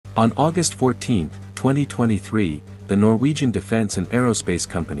On August 14, 2023, the Norwegian defense and aerospace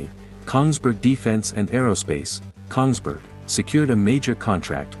company, Kongsberg Defence and Aerospace, Kongsberg, secured a major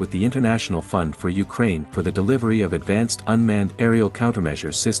contract with the International Fund for Ukraine for the delivery of Advanced Unmanned Aerial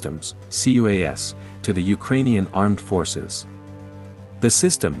Countermeasure Systems, CUAS, to the Ukrainian armed forces. The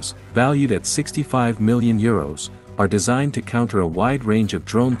systems, valued at €65 million, are designed to counter a wide range of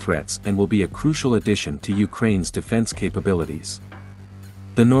drone threats and will be a crucial addition to Ukraine's defense capabilities.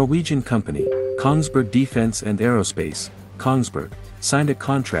 The Norwegian company, Kongsberg Defence and Aerospace, Kongsberg, signed a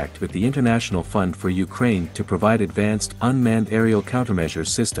contract with the International Fund for Ukraine to provide Advanced Unmanned Aerial Countermeasure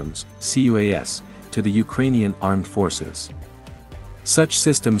Systems, CUAS, to the Ukrainian armed forces. Such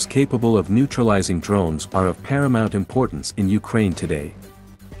systems capable of neutralizing drones are of paramount importance in Ukraine today.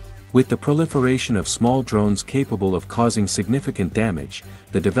 With the proliferation of small drones capable of causing significant damage,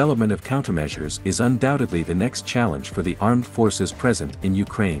 the development of countermeasures is undoubtedly the next challenge for the armed forces present in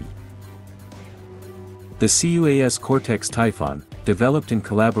Ukraine. The CUAS Cortex Typhon, developed in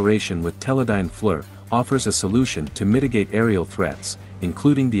collaboration with Teledyne FLIR, offers a solution to mitigate aerial threats,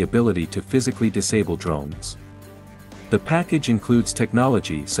 including the ability to physically disable drones. The package includes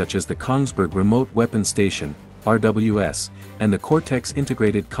technology such as the Kongsberg Remote Weapon Station, RWS, and the Cortex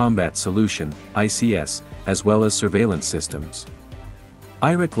Integrated Combat Solution, ICS, as well as surveillance systems.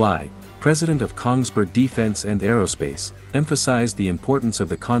 Eirik Lie, president of Kongsberg Defence and Aerospace, emphasized the importance of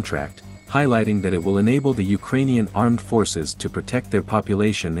the contract, highlighting that it will enable the Ukrainian armed forces to protect their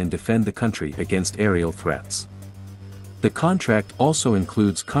population and defend the country against aerial threats. The contract also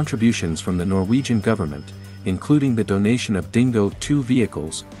includes contributions from the Norwegian government, including the donation of Dingo 2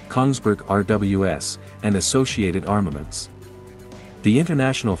 vehicles, Kongsberg RWS, and associated armaments. The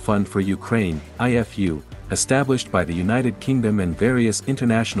International Fund for Ukraine, IFU, established by the United Kingdom and various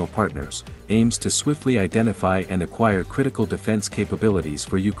international partners, aims to swiftly identify and acquire critical defense capabilities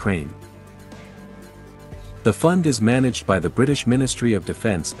for Ukraine. The fund is managed by the British Ministry of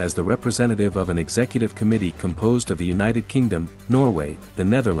Defence as the representative of an executive committee composed of the United Kingdom, Norway, the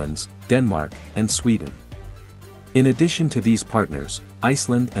Netherlands, Denmark, and Sweden. In addition to these partners,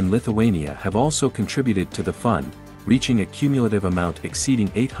 Iceland and Lithuania have also contributed to the fund, reaching a cumulative amount exceeding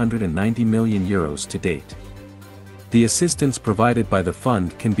 €890 million to date. The assistance provided by the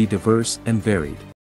fund can be diverse and varied.